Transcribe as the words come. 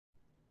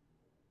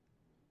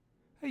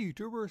Hey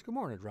YouTubers, good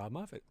morning, it's Robb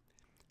Moffett.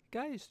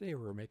 Guys, today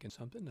we're making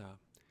something,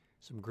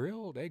 some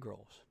grilled egg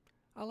rolls.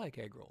 I like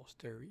egg rolls.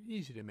 They're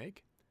easy to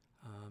make.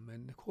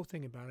 And the cool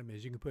thing about them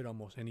is you can put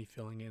almost any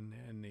filling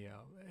in the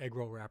egg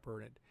roll wrapper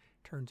and it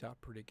turns out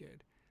pretty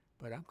good.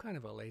 But I'm kind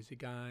of a lazy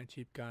guy,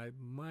 cheap guy.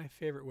 My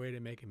favorite way to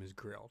make them is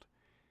grilled.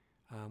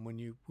 When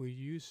you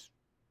use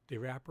the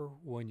wrapper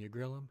when you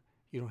grill them,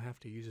 you don't have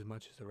to use as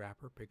much as the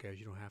wrapper because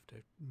you don't have to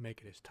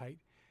make it as tight.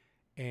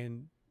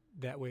 And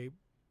that way,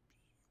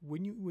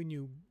 when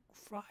you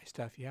fry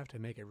stuff, you have to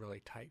make it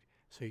really tight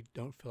so you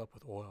don't fill up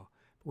with oil.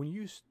 But when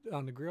you use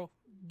on the grill,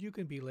 you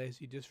can be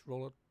lazy. Just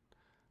roll it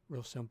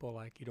real simple,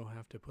 like you don't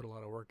have to put a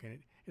lot of work in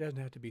it. It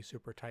doesn't have to be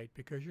super tight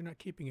because you're not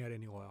keeping out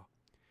any oil.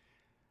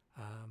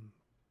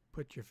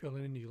 Put your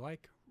filling in you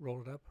like,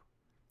 roll it up,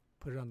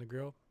 put it on the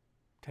grill.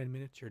 10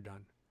 minutes, you're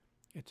done.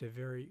 It's a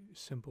very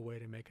simple way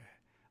to make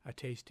a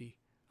tasty,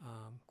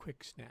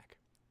 quick snack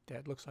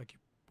that looks like you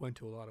went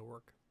to a lot of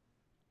work.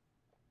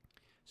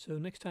 So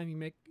next time you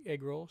make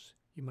egg rolls,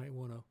 you might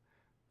want to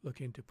look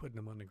into putting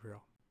them on the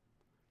grill.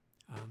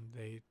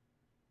 They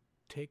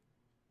take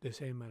the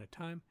same amount of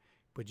time,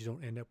 but you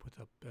don't end up with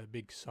a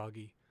big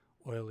soggy,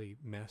 oily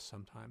mess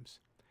sometimes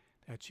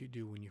that you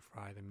do when you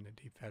fry them in the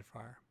deep fat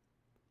fryer.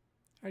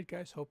 Alright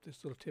guys, hope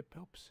this little tip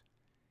helps.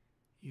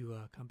 You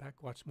come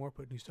back, watch more,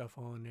 put new stuff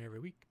on every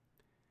week.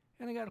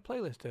 And I got a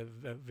playlist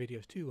of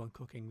videos too on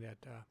cooking that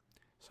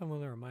some of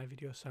them are my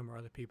videos, some are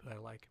other people that I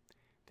like.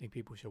 Think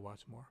people should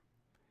watch more.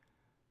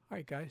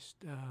 Alright guys,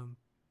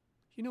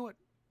 you know what?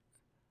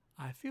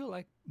 I feel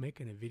like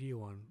making a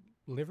video on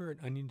liver and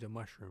onions and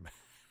mushroom.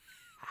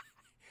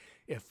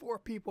 If 4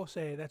 people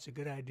say that's a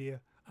good idea,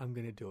 I'm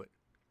going to do it.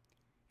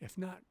 If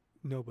not,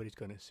 nobody's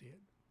going to see it.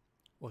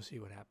 We'll see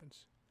what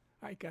happens.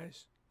 Alright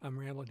guys, I'm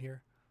rambling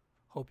here.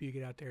 Hope you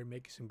get out there and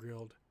make some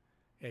grilled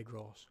egg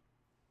rolls.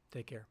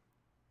 Take care.